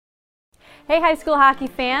Hey high school hockey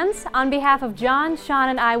fans, on behalf of John, Sean,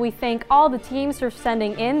 and I, we thank all the teams for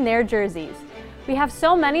sending in their jerseys. We have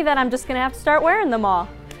so many that I'm just going to have to start wearing them all.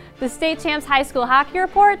 The State Champs High School Hockey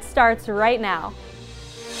Report starts right now.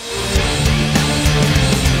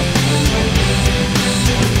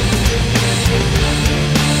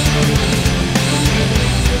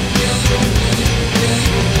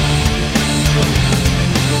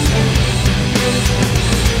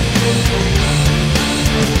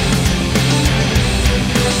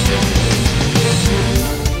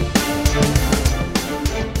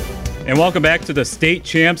 And welcome back to the State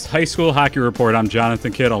Champs High School Hockey Report. I'm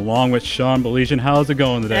Jonathan Kidd along with Sean Belizean. How's it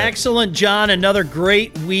going today? Excellent, John. Another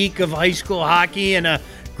great week of high school hockey and a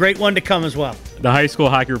great one to come as well. The High School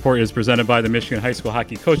Hockey Report is presented by the Michigan High School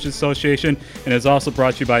Hockey Coaches Association and is also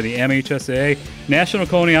brought to you by the MHSAA, National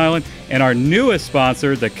Coney Island, and our newest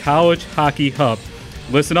sponsor, the College Hockey Hub.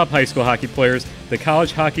 Listen up, high school hockey players. The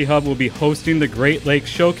College Hockey Hub will be hosting the Great Lakes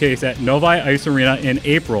Showcase at Novi Ice Arena in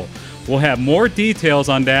April. We'll have more details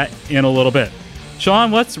on that in a little bit.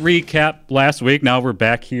 Sean, let's recap last week. Now we're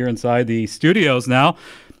back here inside the studios now.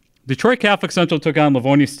 Detroit Catholic Central took on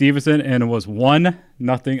Livonia Stevenson, and it was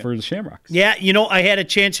 1-0 for the Shamrocks. Yeah, I had a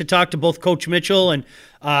chance to talk to both Coach Mitchell and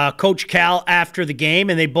Coach Cal after the game,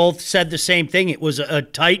 and they both said the same thing. It was a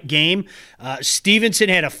tight game. Stevenson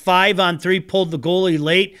had a 5-on-3, pulled the goalie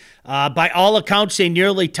late. By all accounts, they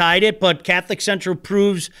nearly tied it, but Catholic Central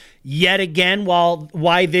proves yet again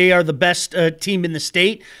why they are the best team in the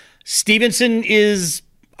state. Stevenson is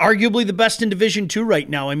arguably the best in Division II right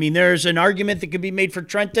now. I mean, there's an argument that could be made for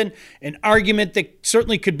Trenton, an argument that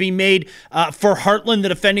certainly could be made for Heartland, the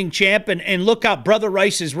defending champ, and look out, Brother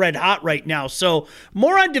Rice is red hot right now. So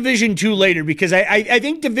more on Division II later, because I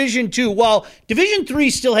think Division II, while Division III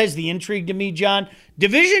still has the intrigue to me, John,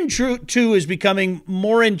 Division II is becoming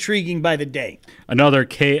more intriguing by the day. Another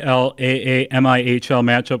KLAA MIHL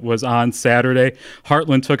matchup was on Saturday.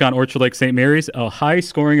 Heartland took on Orchard Lake St. Mary's, a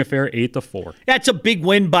high-scoring affair, 8-4. That's a big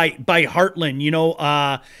win by Heartland.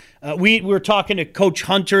 We were talking to Coach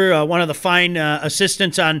Hunter, one of the fine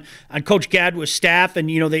assistants on Coach Gadwa's staff, and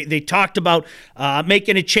they talked about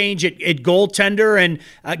making a change at goaltender,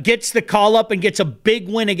 and gets the call up and gets a big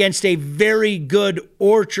win against a very good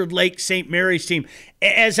Orchard Lake St. Mary's team.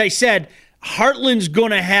 As I said, Heartland's going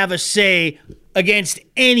to have a say against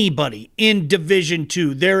anybody in Division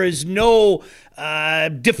II. There is no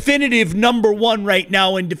definitive number one right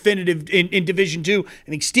now in Division II. I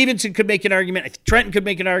think Stevenson could make an argument. I think Trenton could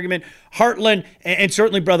make an argument. Heartland, and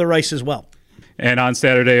certainly Brother Rice as well. And on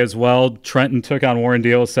Saturday as well, Trenton took on Warren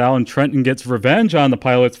De La Salle, and Trenton gets revenge on the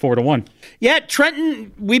Pilots 4-1. Yeah,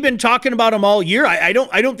 Trenton, we've been talking about him all year. I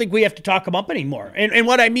don't think we have to talk him up anymore. And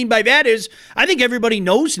what I mean by that is I think everybody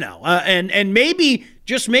knows now. And maybe,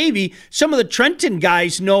 just maybe, some of the Trenton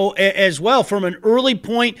guys know as well. From an early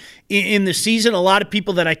point in the season, a lot of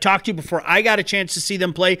people that I talked to before I got a chance to see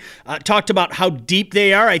them play talked about how deep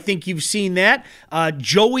they are. I think you've seen that.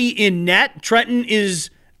 Joey in net. Trenton is...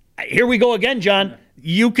 Here we go again, John.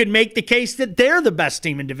 You can make the case that they're the best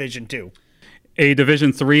team in Division II. A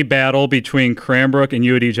Division III battle between Cranbrook and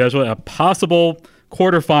UAD Jesuit, a possible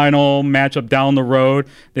quarterfinal matchup down the road.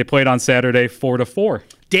 They played on Saturday 4-4.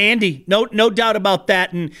 Dandy. No doubt about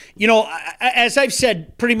that. And, as I've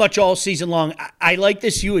said pretty much all season long, I like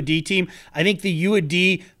this UAD team. I think the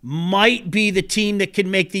UAD might be the team that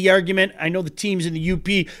can make the argument. I know the teams in the UP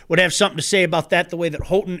would have something to say about that, the way that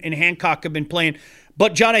Houghton and Hancock have been playing.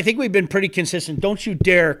 But, John, I think we've been pretty consistent. Don't you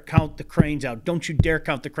dare count the Cranes out. Don't you dare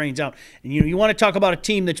count the Cranes out. And, you want to talk about a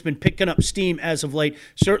team that's been picking up steam as of late.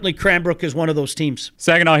 Certainly Cranbrook is one of those teams.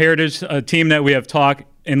 Saginaw Heritage, a team that we have talked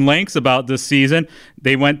in lengths about this season.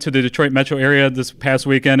 They went to the Detroit metro area this past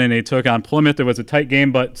weekend, and they took on Plymouth. It was a tight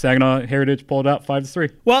game, but Saginaw Heritage pulled out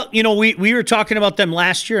 5-3. Well, we were talking about them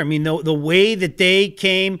last year. I mean, the way that they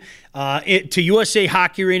came to USA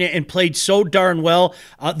Hockey Arena and played so darn well,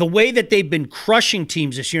 the way that they've been crushing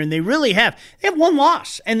teams this year, and they really have. They have one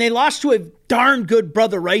loss, and they lost to a darn good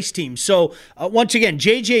Brother Rice team. So, once again,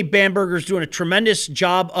 J.J. Bamberger's doing a tremendous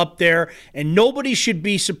job up there, and nobody should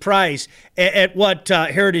be surprised at what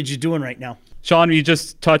Heritage is doing right now. Sean, you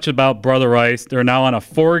just touched about Brother Rice. They're now on a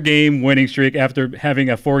 4-game winning streak after having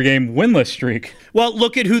a 4-game winless streak. Well,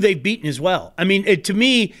 look at who they've beaten as well. I mean, to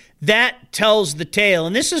me, that tells the tale.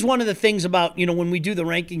 And this is one of the things about, when we do the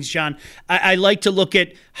rankings, John, I like to look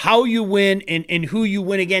at how you win and who you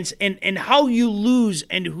win against and how you lose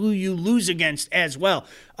and who you lose against as well.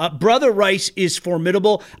 Brother Rice is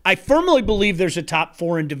formidable. I firmly believe there's a top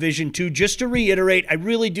 4 in Division II. Just to reiterate, I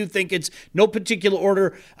really do think it's no particular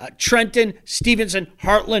order. Trenton, Stevenson,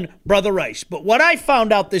 Heartland, Brother Rice. But what I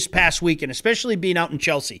found out this past week, and especially being out in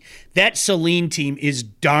Chelsea, that Saline team is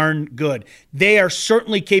darn good. They are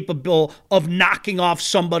certainly capable of knocking off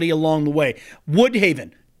somebody along the way.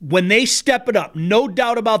 Woodhaven, when they step it up, no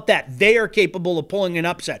doubt about that, they are capable of pulling an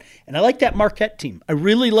upset. And I like that Marquette team. I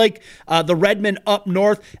really like the Redmond up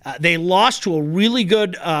north. They lost to a really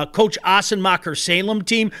good Coach Ossenmacher Salem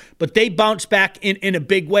team, but they bounced back in a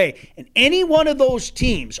big way. And any one of those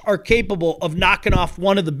teams are capable of knocking off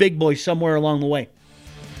one of the big boys somewhere along the way.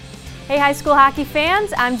 Hey, high school hockey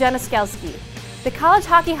fans, I'm Jenna Skelski. The College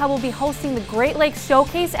Hockey Hub will be hosting the Great Lakes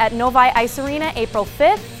Showcase at Novi Ice Arena April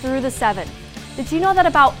 5th through the 7th. Did you know that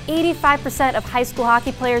about 85% of high school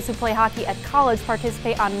hockey players who play hockey at college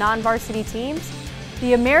participate on non-varsity teams?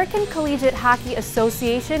 The American Collegiate Hockey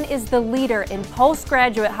Association is the leader in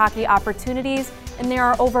postgraduate hockey opportunities, and there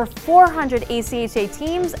are over 400 ACHA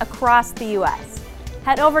teams across the U.S.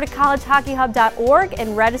 Head over to collegehockeyhub.org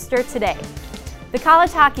and register today. The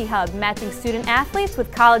College Hockey Hub, matching student athletes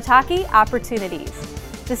with college hockey opportunities.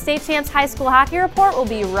 The State Champs High School Hockey Report will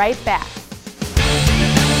be right back.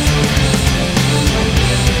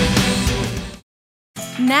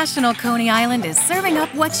 National Coney Island is serving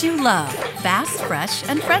up what you love, fast, fresh,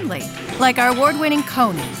 and friendly, like our award-winning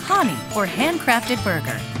Coney, Honey, or handcrafted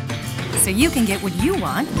burger. So you can get what you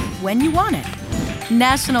want, when you want it.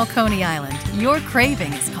 National Coney Island, your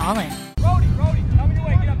craving is calling.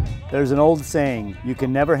 There's an old saying, you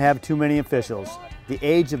can never have too many officials. The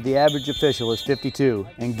age of the average official is 52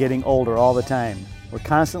 and getting older all the time. We're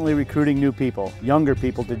constantly recruiting new people, younger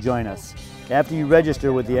people to join us. After you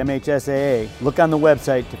register with the MHSAA, look on the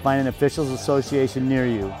website to find an officials association near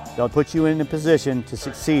you. They'll put you in a position to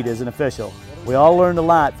succeed as an official. We all learned a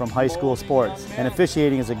lot from high school sports, and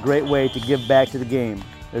officiating is a great way to give back to the game.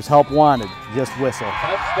 There's help wanted, just whistle.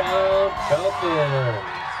 Touchdown, Falcons.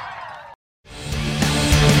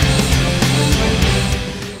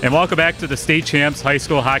 And welcome back to the State Champs High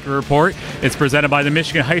School Hockey Report. It's presented by the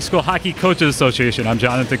Michigan High School Hockey Coaches Association. I'm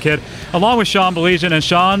Jonathan Kidd, along with Sean Beligian. And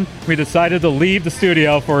Sean, we decided to leave the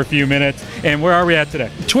studio for a few minutes. And where are we at today?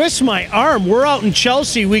 Twist my arm. We're out in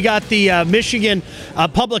Chelsea. We got the Michigan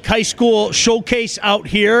Public High School Showcase out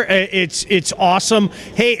here. It's awesome.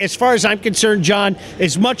 Hey, as far as I'm concerned, John,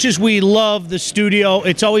 as much as we love the studio,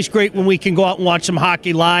 it's always great when we can go out and watch some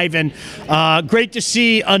hockey live. And great to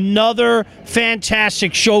see another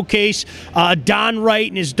fantastic showcase. Don Wright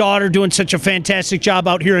and his daughter doing such a fantastic job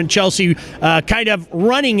out here in Chelsea, kind of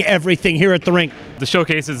running everything here at the rink. The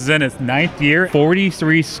showcase is in its 9th year.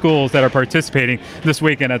 43 schools that are participating this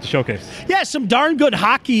weekend at the showcase. Yeah, some darn good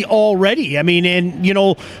hockey already. I mean, and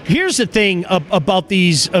here's the thing about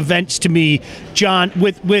these events to me, John,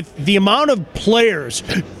 with the amount of players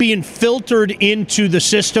being filtered into the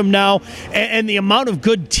system now and the amount of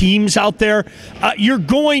good teams out there, you're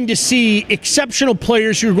going to see exceptional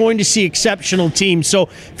players, you're going to see exceptional teams. So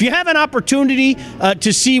if you have an opportunity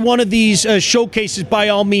to see one of these showcases, by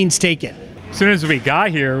all means, take it. As soon as we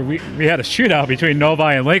got here, we had a shootout between Novi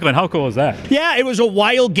and Lakeland. How cool is that? Yeah, it was a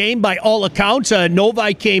wild game by all accounts.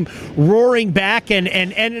 Novi came roaring back and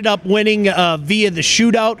ended up winning via the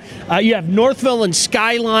shootout. You have Northville and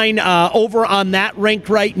Skyline over on that rink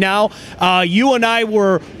right now. You and I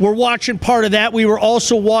were watching part of that. We were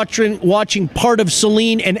also watching part of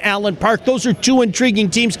Saline and Allen Park. Those are two intriguing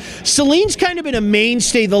teams. Saline's kind of been a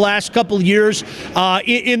mainstay the last couple of years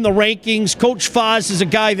in the rankings. Coach Foz is a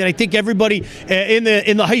guy that I think everybody in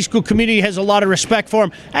the high school community has a lot of respect for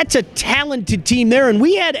him. That's a talented team there, and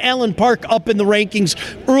we had Allen Park up in the rankings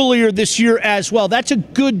earlier this year as well. That's a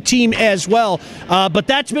good team as well, but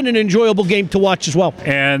that's been an enjoyable game to watch as well.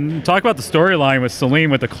 And talk about the storyline with Saline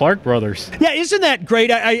with the Clark brothers. Yeah, isn't that great?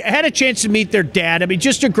 I had a chance to meet their dad. I mean,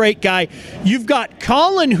 just a great guy. You've got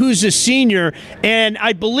Colin, who's a senior, and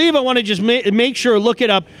I believe, I want to just make sure, look it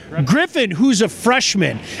up, Griffin, who's a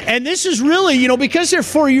freshman. And this is really, because they're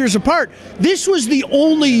 4 years apart, this was the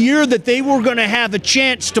only year that they were going to have a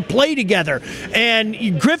chance to play together.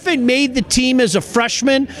 And Griffin made the team as a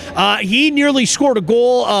freshman. He nearly scored a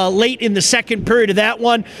goal late in the second period of that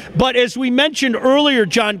one. But as we mentioned earlier,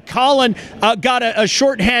 John, Colin got a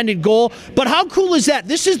shorthanded goal. But how cool is that?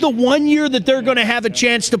 This is the one year that they're going to have a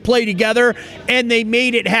chance to play together, and they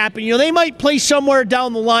made it happen. You know, they might play somewhere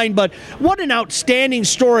down the line, but what an outstanding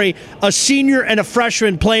story, a senior and a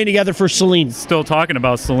freshman playing together for Saline. Still talking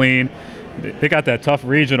about Saline. They got that tough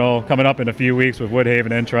regional coming up in a few weeks with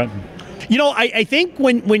Woodhaven and Trenton. You know, I think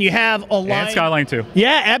when you have a line... And Skyline, too.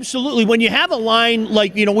 Yeah, absolutely. When you have a line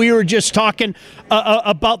like, you know, we were just talking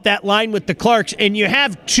about that line with the Clarks, and you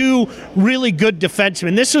have two really good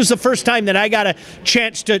defensemen. This was the first time that I got a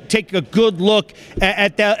chance to take a good look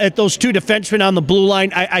at those two defensemen on the blue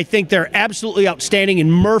line. I think they're absolutely outstanding.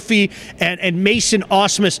 And Murphy and Mason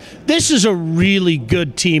Osmus, this is a really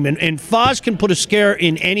good team. And Foz can put a scare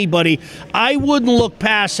in anybody. I wouldn't look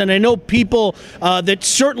past, and I know people that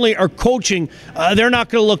certainly are coaching, they're not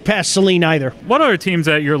going to look past Saline either. What other teams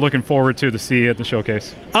that you're looking forward to see at the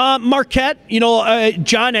showcase? Marquette, you know,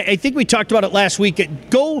 John, I think we talked about it last week.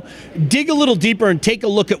 Go dig a little deeper and take a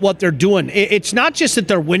look at what they're doing. It's not just that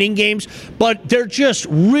they're winning games, but they're just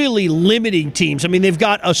really limiting teams. I mean, they've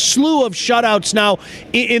got a slew of shutouts now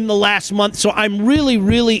in the last month, so I'm really,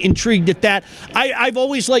 really intrigued at that. I've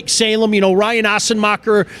always liked Salem. You know, Ryan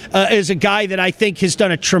Ossenmacher is a guy that I think has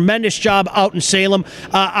done a tremendous job out in Salem.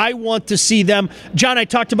 I want to see them. John, I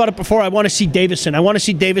talked about it before. I want to see Davison. I want to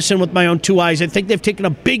see Davison with my own two eyes. I think they've taken a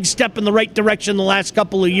big step in the right direction the last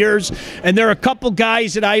couple of years, and there are a couple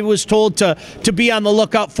guys that I was told to be on the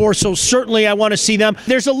lookout for, so certainly I want to see them.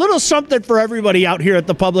 There's a little something for everybody out here at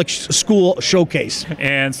the Public School Showcase.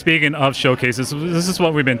 And speaking of showcases, this is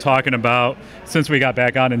what we've been talking about since we got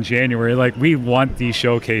back on in January. Like, we want these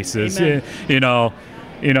showcases. Amen.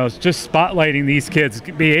 You know, just spotlighting these kids,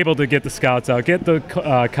 be able to get the scouts out, get the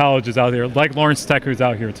colleges out there, like Lawrence Tech, who's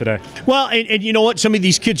out here today. Well, and you know what? Some of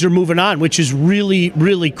these kids are moving on, which is really,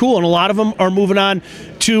 really cool. And a lot of them are moving on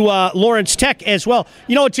to Lawrence Tech as well.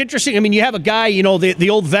 You know, it's interesting. I mean, you have a guy, you know, the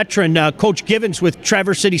old veteran, Coach Givens with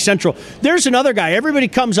Traverse City Central. There's another guy. Everybody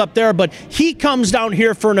comes up there, but he comes down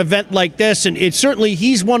here for an event like this, and it's certainly,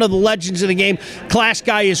 he's one of the legends of the game, class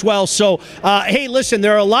guy as well. So, hey, listen,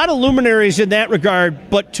 there are a lot of luminaries in that regard,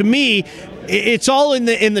 but to me, it's all in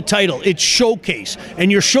the title. It's showcase.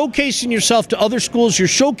 And you're showcasing yourself to other schools. You're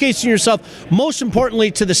showcasing yourself, most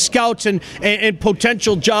importantly, to the scouts and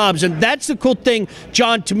potential jobs. And that's the cool thing,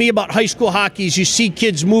 John, to me about high school hockey is you see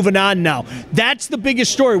kids moving on now. That's the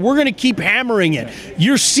biggest story. We're going to keep hammering it.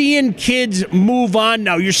 You're seeing kids move on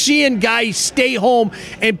now. You're seeing guys stay home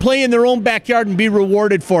and play in their own backyard and be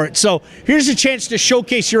rewarded for it. So here's a chance to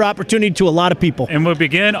showcase your opportunity to a lot of people. And we'll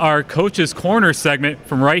begin our Coach's Corner segment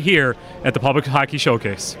from right here at the Public Hockey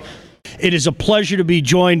Showcase. It is a pleasure to be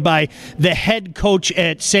joined by the head coach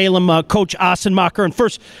at Salem, Coach Ossenmacher. And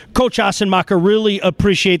first, Coach Ossenmacher, really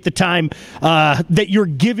appreciate the time that you're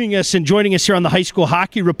giving us and joining us here on the High School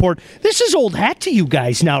Hockey Report. This is old hat to you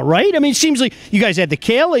guys now, right? I mean, it seems like you guys had the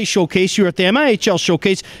KLA Showcase, you were at the MIHL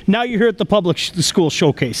Showcase, now you're here at the Public School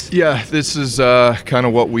Showcase. Yeah, this is kind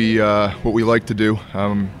of what we like to do.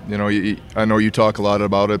 You know, I know you talk a lot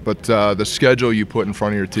about it, but the schedule you put in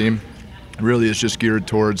front of your team really is just geared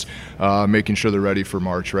towards making sure they're ready for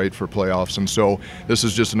March, right, for playoffs. And so this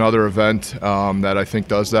is just another event that I think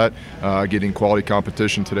does that, getting quality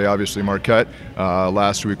competition today. Obviously Marquette,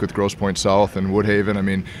 last week with Grosse Pointe South and Woodhaven. I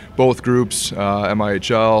mean, both groups,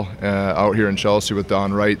 MIHL, out here in Chelsea with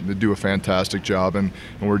Don Wright, they do a fantastic job, and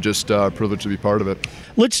we're just privileged to be part of it.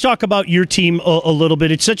 Let's talk about your team a little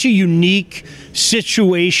bit. It's such a unique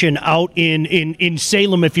situation out in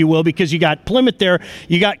Salem, if you will, because you got Plymouth there,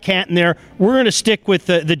 you got Canton there. We're going to stick with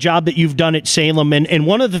the job that you've done at Salem, and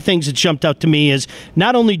one of the things that jumped out to me is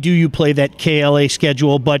not only do you play that KLA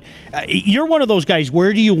schedule, but you're one of those guys,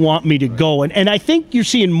 where do you want me to go? And I think you're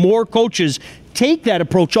seeing more coaches take that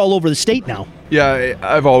approach all over the state now. Yeah,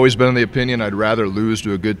 I've always been in the opinion I'd rather lose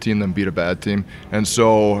to a good team than beat a bad team. And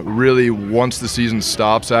so really once the season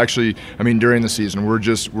stops, actually, I mean during the season,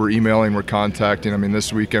 we're emailing, we're contacting. I mean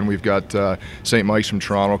this weekend we've got St. Mike's from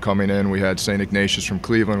Toronto coming in. We had St. Ignatius from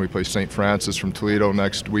Cleveland. We play St. Francis from Toledo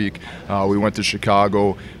next week. We went to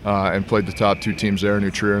Chicago and played the top two teams there,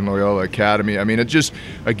 New Trier and Loyola Academy. I mean it just,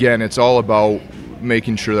 again, it's all about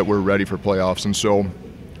making sure that we're ready for playoffs. And so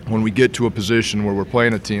when we get to a position where we're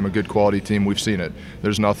playing a team, a good quality team, we've seen it.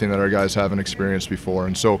 There's nothing that our guys haven't experienced before.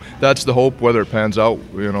 And so that's the hope. Whether it pans out,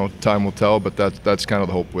 you know, time will tell, but that's kind of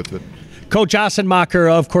the hope with it. Coach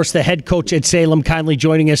Ossenmacher, of course, the head coach at Salem, kindly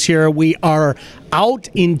joining us here. We are out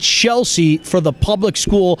in Chelsea for the public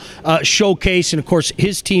school showcase, and of course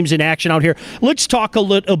his team's in action out here. Let's talk a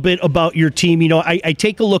little bit about your team. You know, I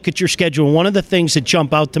take a look at your schedule, and one of the things that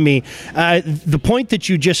jump out to me, the point that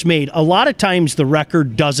you just made, a lot of times the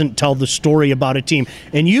record doesn't tell the story about a team,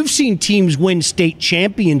 and you've seen teams win state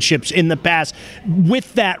championships in the past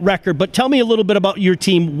with that record. But tell me a little bit about your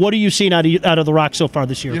team. What are you seeing out of the Rock so far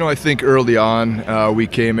this year? You know, I think early on we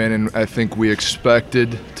came in and I think we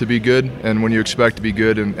expected to be good, and when you expect to be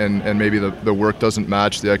good and maybe the work doesn't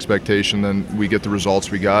match the expectation, then we get the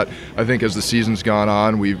results we got. I think as the season's gone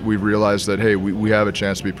on, we've realized that, hey, we have a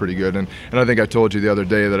chance to be pretty good. And I think I told you the other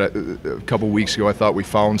day that a couple weeks ago I thought we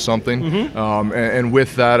found something. Mm-hmm. And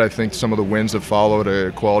with that, I think some of the wins have followed,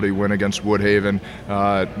 a quality win against Woodhaven,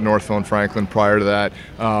 Northville and Franklin prior to that.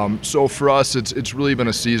 So for us, it's really been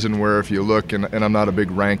a season where if you look, and I'm not a big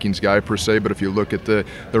rankings guy per se, but if you look at the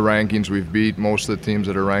rankings, we've beat most of the teams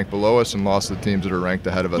that are ranked below us and lost the teams that are ranked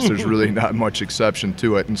ahead of us. There's really not much exception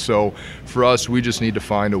to it. And so for us, we just need to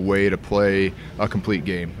find a way to play a complete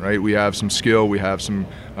game, right? We have some skill, we have some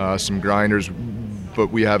grinders, but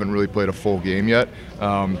we haven't really played a full game yet.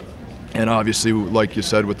 And obviously, like you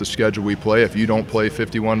said, with the schedule we play, if you don't play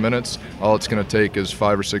 51 minutes, all it's going to take is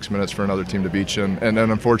 5 or 6 minutes for another team to beat you. And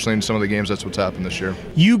unfortunately, in some of the games, that's what's happened this year.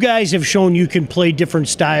 You guys have shown you can play different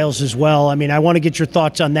styles as well. I mean, I want to get your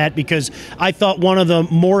thoughts on that because I thought one of the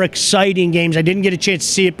more exciting games, I didn't get a chance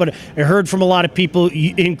to see it, but I heard from a lot of people,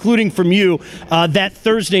 including from you, that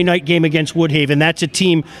Thursday night game against Woodhaven. That's a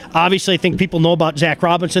team, obviously, I think people know about Zach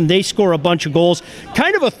Robinson. They score a bunch of goals.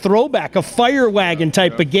 Kind of a throwback, a fire wagon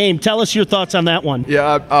type of game. Tell us your thoughts on that one.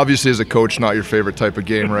 Yeah, obviously as a coach, not your favorite type of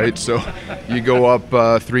game, right? So you go up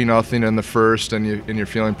 3-0 in the first, and you're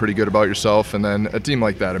feeling pretty good about yourself. And then a team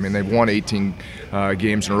like that, I mean, they've won 18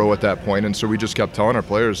 games in a row at that point, and so we just kept telling our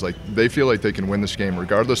players, like, they feel like they can win this game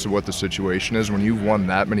regardless of what the situation is. When you've won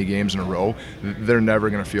that many games in a row, they're never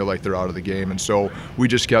going to feel like they're out of the game. And so we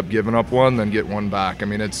just kept giving up one, then get one back. I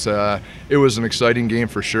mean, it was an exciting game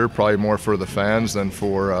for sure, probably more for the fans than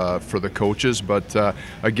for the coaches. But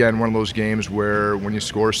again, one of those games where when you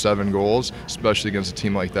score 7 goals, especially against a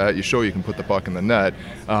team like that, you show you can put the puck in the net.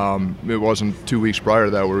 It wasn't 2 weeks prior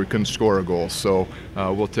to that where we couldn't score a goal. So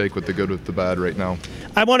we'll take with the good with the bad right now.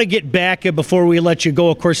 I want to get back before we let you go.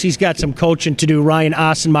 Of course, he's got some coaching to do. Ryan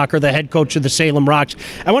Ossenmacher, the head coach of the Salem Rocks.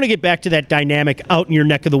 I want to get back to that dynamic out in your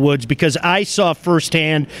neck of the woods because I saw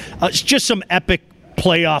firsthand just some epic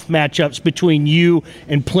playoff matchups between you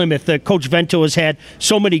and Plymouth. Coach Vento has had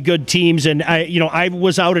so many good teams, and I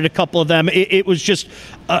was out at a couple of them. It was just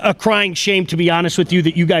a crying shame, to be honest with you,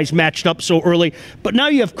 that you guys matched up so early. But now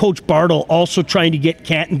you have Coach Bartle also trying to get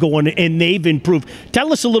Canton going, and they've improved.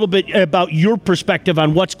 Tell us a little bit about your perspective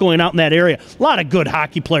on what's going on in that area. A lot of good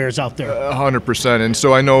hockey players out there. 100%. And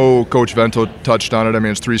so I know Coach Vento touched on it. I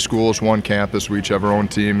mean, it's 3 schools, 1 campus. We each have our own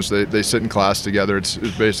teams. They sit in class together. It's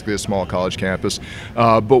basically a small college campus.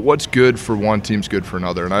 But what's good for one team's good for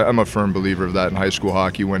another, and I'm a firm believer of that in high school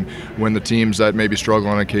hockey. When the teams that maybe struggle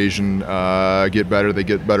on occasion get better, they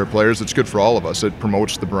get better players. It's good for all of us. It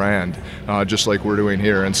promotes the brand, just like we're doing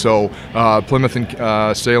here. And so Plymouth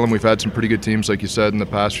and Salem, we've had some pretty good teams, like you said, in the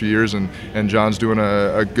past few years, and John's doing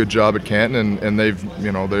a good job at Canton, and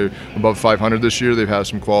they're above 500 this year. They've had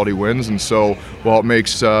some quality wins, and so while it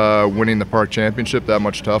makes winning the Park Championship that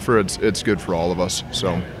much tougher, it's good for all of us.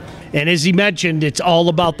 So. And as he mentioned, it's all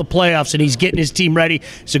about the playoffs, and he's getting his team ready.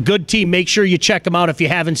 It's a good team. Make sure you check him out if you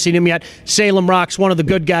haven't seen him yet. Salem Rocks, one of the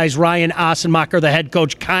good guys, Ryan Ossenmacher, the head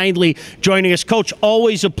coach, kindly joining us. Coach,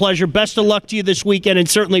 always a pleasure. Best of luck to you this weekend and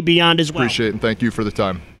certainly beyond as well. Appreciate it, and thank you for the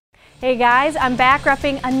time. Hey guys, I'm back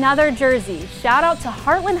repping another jersey. Shout out to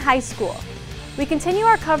Heartland High School. We continue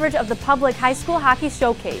our coverage of the public high school hockey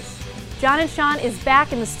showcase. John and Sean is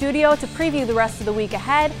back in the studio to preview the rest of the week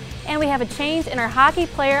ahead, and we have a change in our Hockey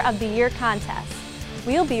Player of the Year contest.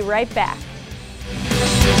 We'll be right back.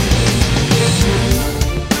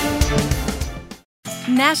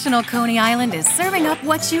 National Coney Island is serving up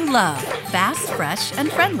what you love, fast, fresh,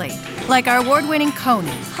 and friendly, like our award-winning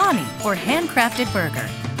Coney, honey, or handcrafted burger.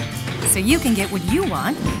 So you can get what you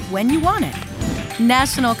want, when you want it.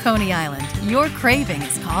 National Coney Island, your craving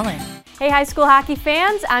is calling. Hey high school hockey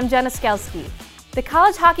fans, I'm Jenna Skelski. The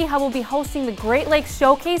College Hockey Hub will be hosting the Great Lakes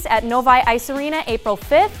Showcase at Novi Ice Arena April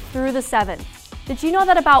 5th through the 7th. Did you know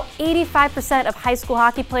that about 85% of high school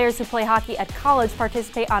hockey players who play hockey at college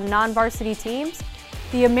participate on non-varsity teams?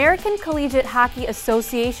 The American Collegiate Hockey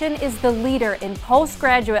Association is the leader in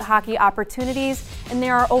postgraduate hockey opportunities, and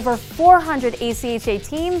there are over 400 ACHA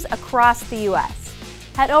teams across the U.S.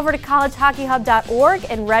 Head over to collegehockeyhub.org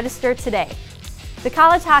and register today. The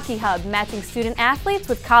College Hockey Hub, matching student athletes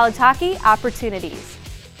with college hockey opportunities.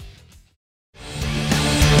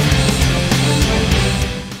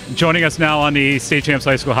 Joining us now on the State Champs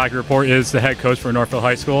High School Hockey Report is the head coach for Northville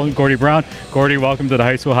High School, Gordy Brown. Gordy, welcome to the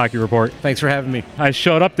High School Hockey Report. Thanks for having me. I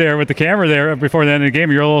showed up there with the camera there before the end of the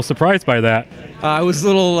game. You're a little surprised by that. I was a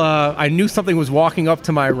little, I knew something was walking up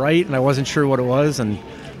to my right, and I wasn't sure what it was, and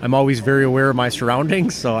I'm always very aware of my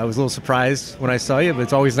surroundings, so I was a little surprised when I saw you, but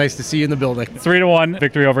it's always nice to see you in the building. 3-1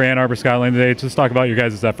 victory over Ann Arbor Skyline today. Just talk about your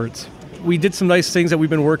guys' efforts. We did some nice things that we've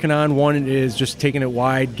been working on. One is just taking it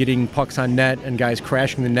wide, getting pucks on net, and guys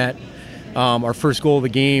crashing the net. Our first goal of the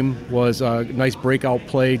game was a nice breakout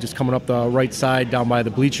play just coming up the right side down by the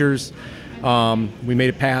bleachers. We made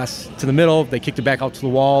a pass to the middle. They kicked it back out to the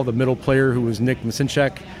wall. The middle player, who was Nick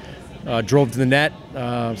Masinchek, drove to the net.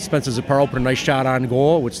 Spencer Zaparo put a nice shot on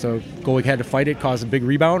goal, which the goalie had to fight it, caused a big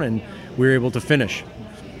rebound, and we were able to finish.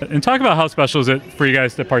 And talk about how special is it for you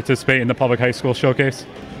guys to participate in the Public High School Showcase?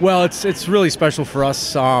 Well, it's really special for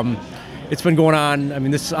us. It's been going on. I mean,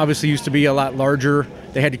 this obviously used to be a lot larger.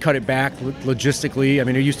 They had to cut it back logistically. I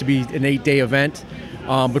mean, it used to be an 8-day event.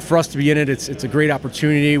 But for us to be in it, it's a great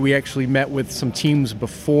opportunity. We actually met with some teams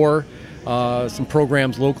before, some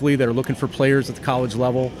programs locally that are looking for players at the college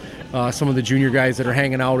level, some of the junior guys that are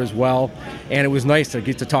hanging out as well. And it was nice to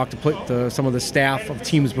get to talk to some of the staff of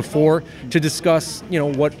teams before to discuss,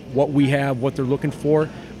 what we have, what they're looking for.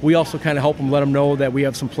 We also kind of help them, let them know that we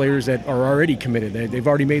have some players that are already committed. They've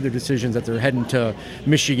already made their decisions that they're heading to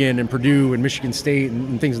Michigan and Purdue and Michigan State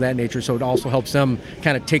and things of that nature. So it also helps them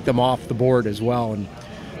kind of take them off the board as well. And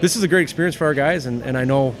this is a great experience for our guys, and I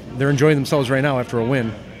know they're enjoying themselves right now after a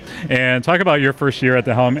win. And talk about your first year at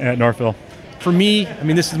the helm at Northville. For me, I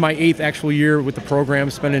mean, this is my 8th actual year with the program,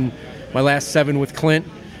 spending my last 7 with Clint.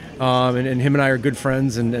 And him and I are good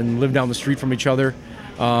friends and live down the street from each other.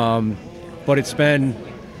 But it's been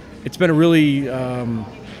a really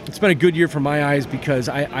it's been a good year from my eyes because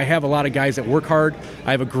I have a lot of guys that work hard.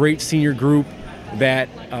 I have a great senior group that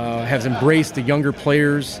has embraced the younger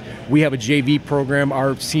players. We have a JV program.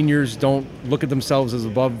 Our seniors don't look at themselves as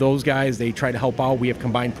above those guys. They try to help out. We have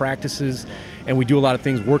combined practices, and we do a lot of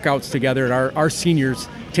things, workouts together. And our seniors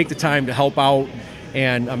take the time to help out,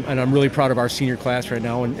 and I'm really proud of our senior class right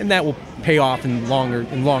now, and that will pay off in long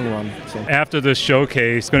run. So. After this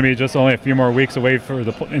showcase, it's going to be just only a few more weeks away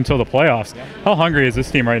until the playoffs. How hungry is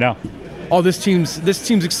this team right now? Oh, this team's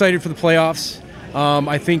excited for the playoffs.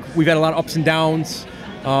 I think we've had a lot of ups and downs.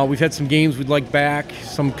 We've had some games we'd like back,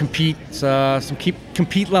 some compete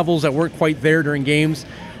levels that weren't quite there during games,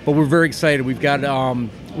 but we're very excited. We've got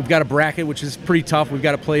a bracket which is pretty tough. We've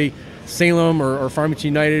got to play Salem or Farmington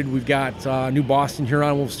United. We've got New Boston,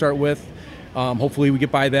 Huron. We'll start with. Hopefully we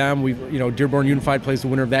get by them. Dearborn Unified plays the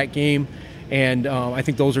winner of that game, and I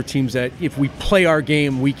think those are teams that if we play our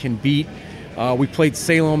game, we can beat. We played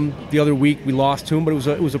Salem the other week. We lost to them, but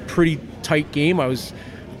it was a pretty tight game. I was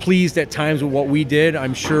pleased at times with what we did.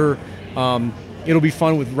 I'm sure it'll be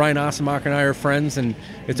fun with Ryan Ossenmacher and I are friends, and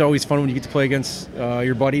it's always fun when you get to play against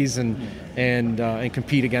your buddies and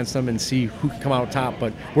compete against them and see who can come out top.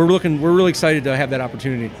 But we're really excited to have that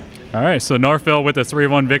opportunity. All right, so Northville with a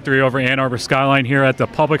 3-1 victory over Ann Arbor Skyline here at the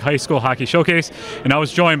Public High School Hockey Showcase. And I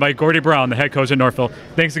was joined by Gordy Brown, the head coach at Northville.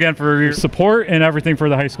 Thanks again for your support and everything for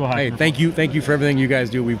the high school hockey. Hey, thank you for everything you guys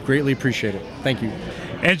do. We greatly appreciate it. Thank you.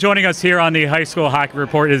 And joining us here on the High School Hockey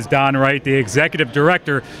Report is Don Wright, the Executive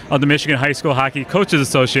Director of the Michigan High School Hockey Coaches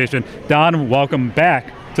Association. Don, welcome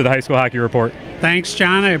back to the High School Hockey Report. Thanks,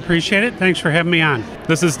 John. I appreciate it. Thanks for having me on.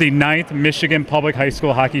 This is the 9th Michigan Public High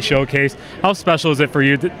School Hockey Showcase. How special is it for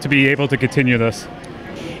you to be able to continue this?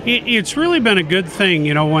 It's really been a good thing.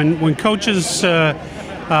 When coaches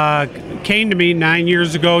came to me 9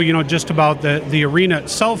 years ago, just about the arena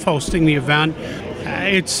itself hosting the event,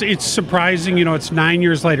 it's surprising. It's 9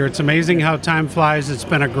 years later. It's amazing how time flies. It's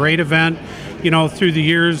been a great event, through the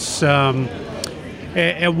years.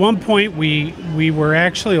 At one point, we were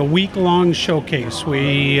actually a week-long showcase.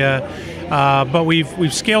 But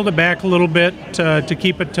we've scaled it back a little bit to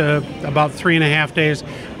keep it to about 3.5 days.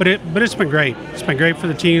 But it's been great. It's been great for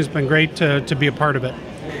the team. It's been great to be a part of it.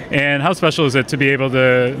 And how special is it to be able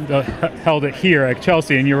to held it here at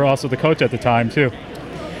Chelsea, and you were also the coach at the time too?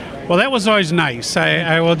 Well, that was always nice.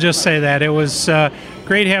 I will just say that. It was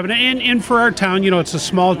great having it. And for our town, it's a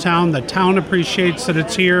small town. The town appreciates that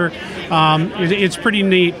it's here. It's pretty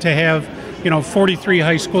neat to have, 43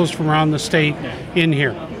 high schools from around the state in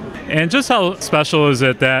here. And just how special is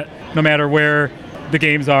it that no matter where the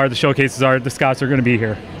games are, the showcases are, the Scots are going to be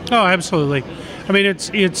here? Oh, absolutely. I mean,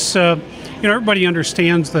 it's everybody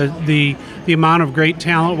understands the amount of great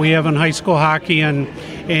talent we have in high school hockey,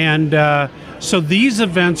 and So these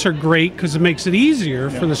events are great because it makes it easier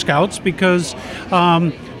for the scouts because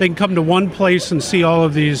they can come to one place and see all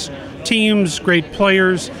of these teams, great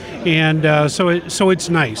players, and so it's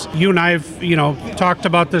nice. You and I have talked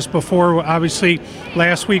about this before. Obviously,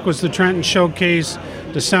 last week was the Trenton Showcase.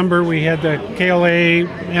 December we had the KLA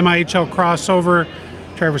MIHL crossover.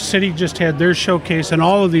 Traverse City just had their showcase, and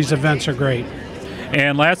all of these events are great.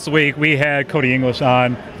 And last week we had Cody English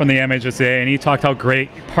on from the MHSA, and he talked how great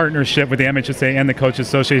partnership with the MHSA and the Coaches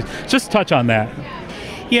Association. Just touch on that.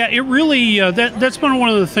 Yeah, it really that's been one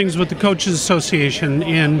of the things with the Coaches Association,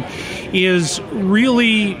 and is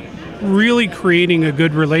really creating a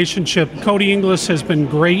good relationship. Cody Inglis has been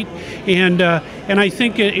great, and I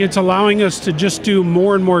think it's allowing us to just do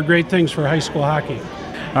more and more great things for high school hockey.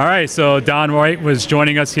 All right, so Don White was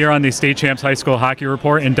joining us here on the State Champs High School Hockey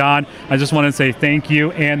Report. And Don, I just want to say thank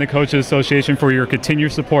you and the Coaches Association for your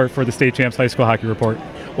continued support for the State Champs High School Hockey Report.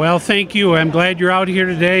 Well, thank you. I'm glad you're out here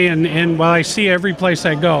today, and well, I see every place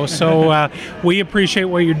I go. So we appreciate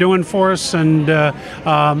what you're doing for us, and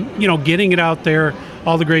getting it out there,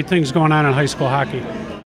 all the great things going on in high school hockey.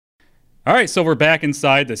 All right, so we're back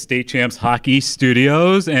inside the State Champs Hockey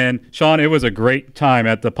Studios, and Sean, it was a great time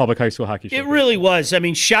at the Public High School Hockey Show. It really was. I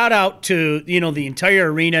mean, shout out to the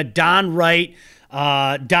entire arena, Don Wright,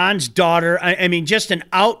 Don's daughter. I mean, just an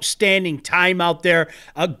outstanding time out there.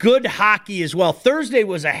 Good hockey as well. Thursday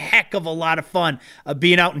was a heck of a lot of fun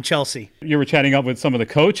being out in Chelsea. You were chatting up with some of the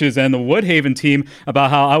coaches and the Woodhaven team about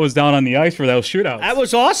how I was down on the ice for those shootouts. That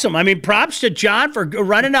was awesome. I mean, props to John for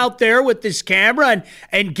running out there with this camera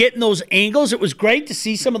and getting those angles. It was great to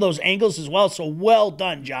see some of those angles as well. So well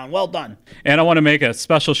done, John. Well done. And I want to make a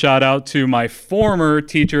special shout out to my former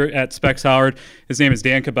teacher at Specs Howard. His name is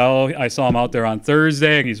Dan Cabello. I saw him out there on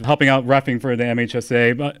Thursday. He's helping out reffing for the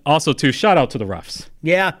MHSA, but also shout out to the refs.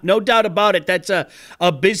 Yeah, no doubt about it. That's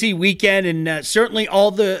a busy weekend, and certainly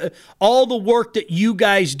all the work that you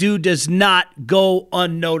guys do does not go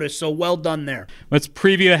unnoticed. So well done there. Let's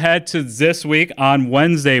preview ahead to this week. On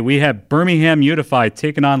Wednesday, we have Birmingham Unified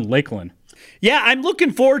taking on Lakeland. Yeah, I'm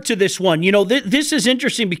looking forward to this one. This is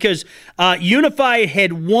interesting because Unified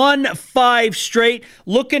had won 5 straight,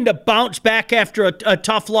 looking to bounce back after a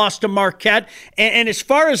tough loss to Marquette. And as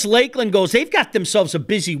far as Lakeland goes, they've got themselves a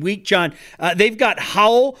busy week, John. They've got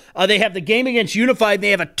Howell. They have the game against Unified. And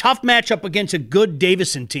they have a tough matchup against a good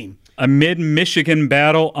Davison team. A mid-Michigan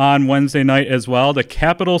battle on Wednesday night as well. The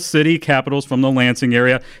Capital City Capitals from the Lansing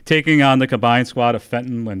area taking on the combined squad of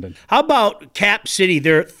Fenton Linden. How about Cap City?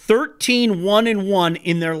 They're 13-1-1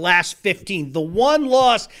 in their last 15. The one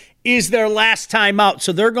loss is their last time out,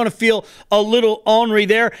 so they're going to feel a little ornery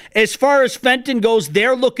there. As far as Fenton goes,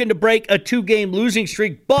 they're looking to break a 2-game losing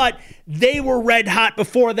streak, but they were red hot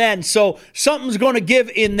before then, so something's going to give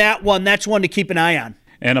in that one. That's one to keep an eye on.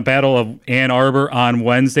 And a battle of Ann Arbor on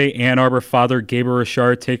Wednesday. Ann Arbor Father Gabriel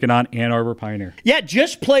Richard taking on Ann Arbor Pioneer. Yeah,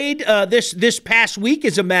 just played this past week,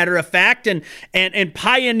 as a matter of fact, and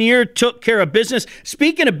Pioneer took care of business.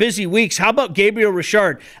 Speaking of busy weeks, how about Gabriel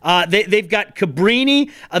Richard? They've got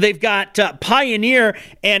Cabrini, they've got Pioneer,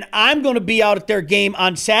 and I'm going to be out at their game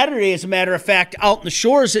on Saturday, as a matter of fact, out in the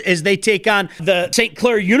shores as they take on the St.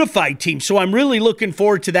 Clair Unified team. So I'm really looking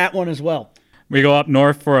forward to that one as well. We go up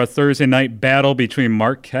north for a Thursday night battle between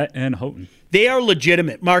Marquette and Houghton. They are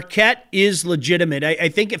legitimate. Marquette is legitimate. I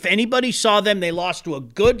think if anybody saw them, they lost to a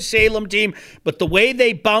good Salem team, but the way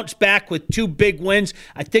they bounced back with 2 big wins,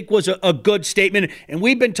 I think was a good statement. And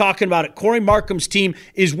we've been talking about it. Corey Markham's team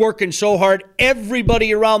is working so hard.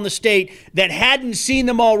 Everybody around the state that hadn't seen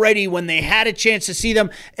them already, when they had a chance to see them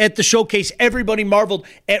at the showcase, everybody marveled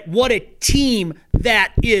at what a team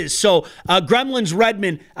that is. So Gremlins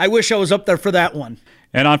Redmond, I wish I was up there for that one.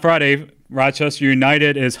 And on Friday, Rochester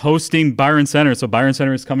United is hosting Byron Center. So Byron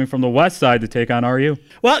Center is coming from the west side to take on RU.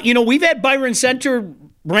 Well, we've had Byron Center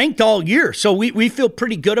ranked all year, so we feel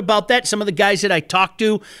pretty good about that. Some of the guys that I talked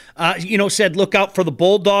to, said look out for the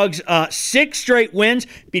Bulldogs. 6 straight wins,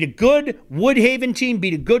 beat a good Woodhaven team,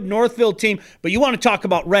 beat a good Northville team. But you want to talk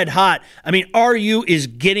about red hot. I mean, RU is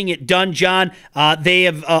getting it done, John. They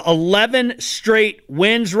have 11 straight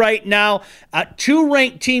wins right now. 2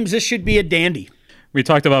 ranked teams. This should be a dandy. We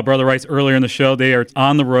talked about Brother Rice earlier in the show. They are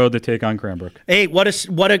on the road to take on Cranbrook. Hey, what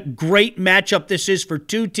a great matchup this is for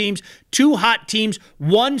 2 teams, 2 hot teams.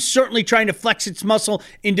 One certainly trying to flex its muscle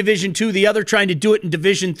in Division II, the other trying to do it in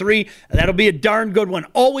Division III. That'll be a darn good one.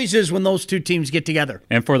 Always is when those 2 teams get together.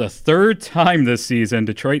 And for the 3rd time this season,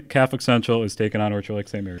 Detroit Catholic Central is taking on Orchard Lake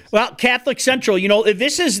St. Mary's. Well, Catholic Central,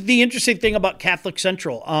 this is the interesting thing about Catholic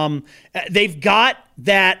Central. They've got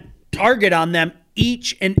that target on them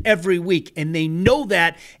each and every week, and they know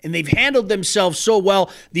that, and they've handled themselves so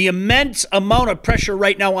well. The immense amount of pressure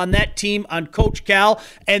right now on that team, on Coach Cal,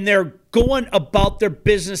 and they're going about their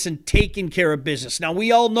business and taking care of business. Now,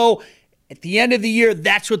 we all know at the end of the year,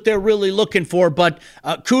 that's what they're really looking for, but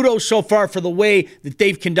kudos so far for the way that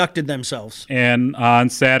they've conducted themselves. And on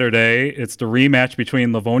Saturday, it's the rematch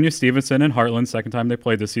between Livonia Stevenson and Heartland, second time they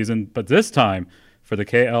played this season, but this time for the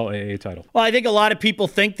KLAA title. Well, I think a lot of people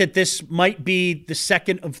think that this might be the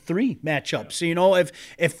second of 3 matchups. You know, if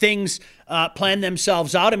things plan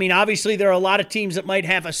themselves out. I mean, obviously there are a lot of teams that might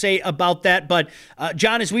have a say about that. But,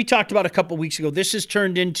 John, as we talked about a couple weeks ago, this has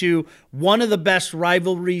turned into one of the best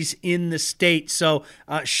rivalries in the state. So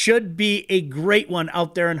should be a great one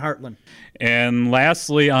out there in Heartland. And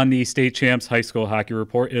lastly, on the State Champs High School Hockey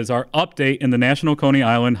Report is our update in the National Coney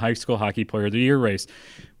Island High School Hockey Player of the Year race.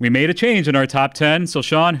 We made a change in our top 10. So,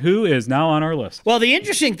 Sean, who is now on our list? Well, the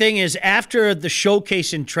interesting thing is after the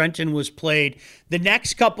showcase in Trenton was played, the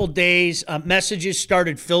next couple days, messages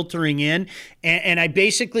started filtering in. And I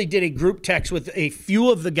basically did a group text with a few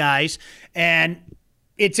of the guys. And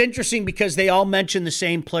it's interesting because they all mentioned the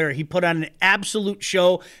same player. He put on an absolute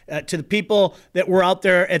show to the people that were out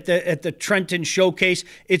there at the Trenton showcase.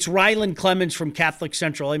 It's Ryland Clemens from Catholic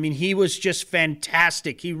Central. I mean, he was just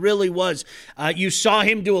fantastic. He really was. You saw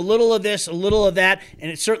him do a little of this, a little of that,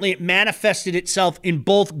 and it manifested itself in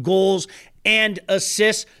both goals and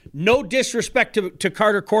assists. No disrespect to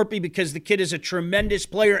Carter Corpy because the kid is a tremendous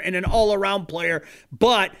player and an all-around player,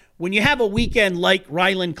 but when you have a weekend like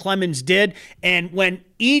Ryland Clemens did, and when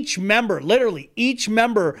each member, literally each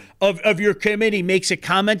member of your committee makes a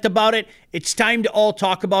comment about it, it's time to all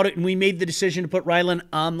talk about it, and we made the decision to put Ryland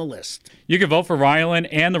on the list. You can vote for Ryland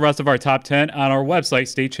and the rest of our top 10 on our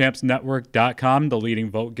website, statechampsnetwork.com. The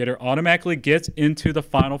leading vote getter automatically gets into the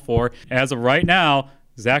Final Four. As of right now,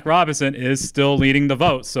 Zach Robinson is still leading the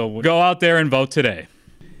vote, so go out there and vote today.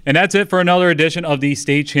 And that's it for another edition of the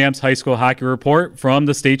State Champs High School Hockey Report from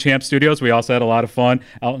the State Champs Studios. We also had a lot of fun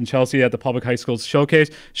out in Chelsea at the Public High Schools Showcase.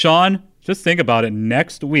 Sean, just think about it.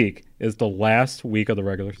 Next week is the last week of the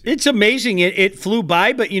regular season. It's amazing. It flew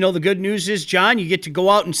by, but, the good news is, John, you get to go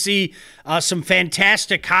out and see some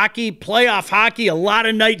fantastic hockey, playoff hockey, a lot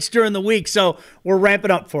of nights during the week, so we're ramping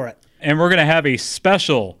up for it. And we're going to have a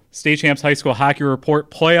special State Champs High School Hockey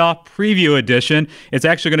Report Playoff Preview Edition. It's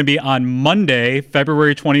actually going to be on Monday,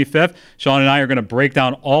 February 25th. Sean and I are going to break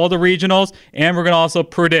down all the regionals, and we're going to also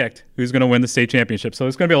predict who's going to win the state championship. So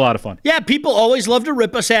it's going to be a lot of fun. Yeah, people always love to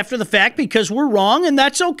rip us after the fact because we're wrong, and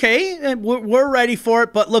that's okay. And we're ready for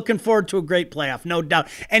it, but looking forward to a great playoff, no doubt.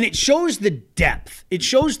 And it shows the depth. It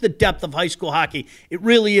shows the depth of high school hockey. It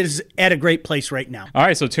really is at a great place right now. All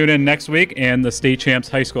right, so tune in next week, and the State Champs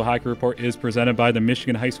High School Hockey Report is presented by the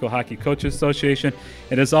Michigan High School Hockey Coaches Association.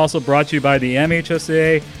 It is also brought to you by the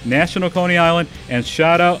MHSAA, National Coney Island, and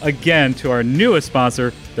shout out again to our newest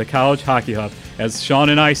sponsor, the College Hockey Hub. As Sean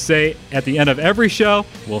and I say at the end of every show,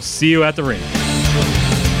 we'll see you at the rink.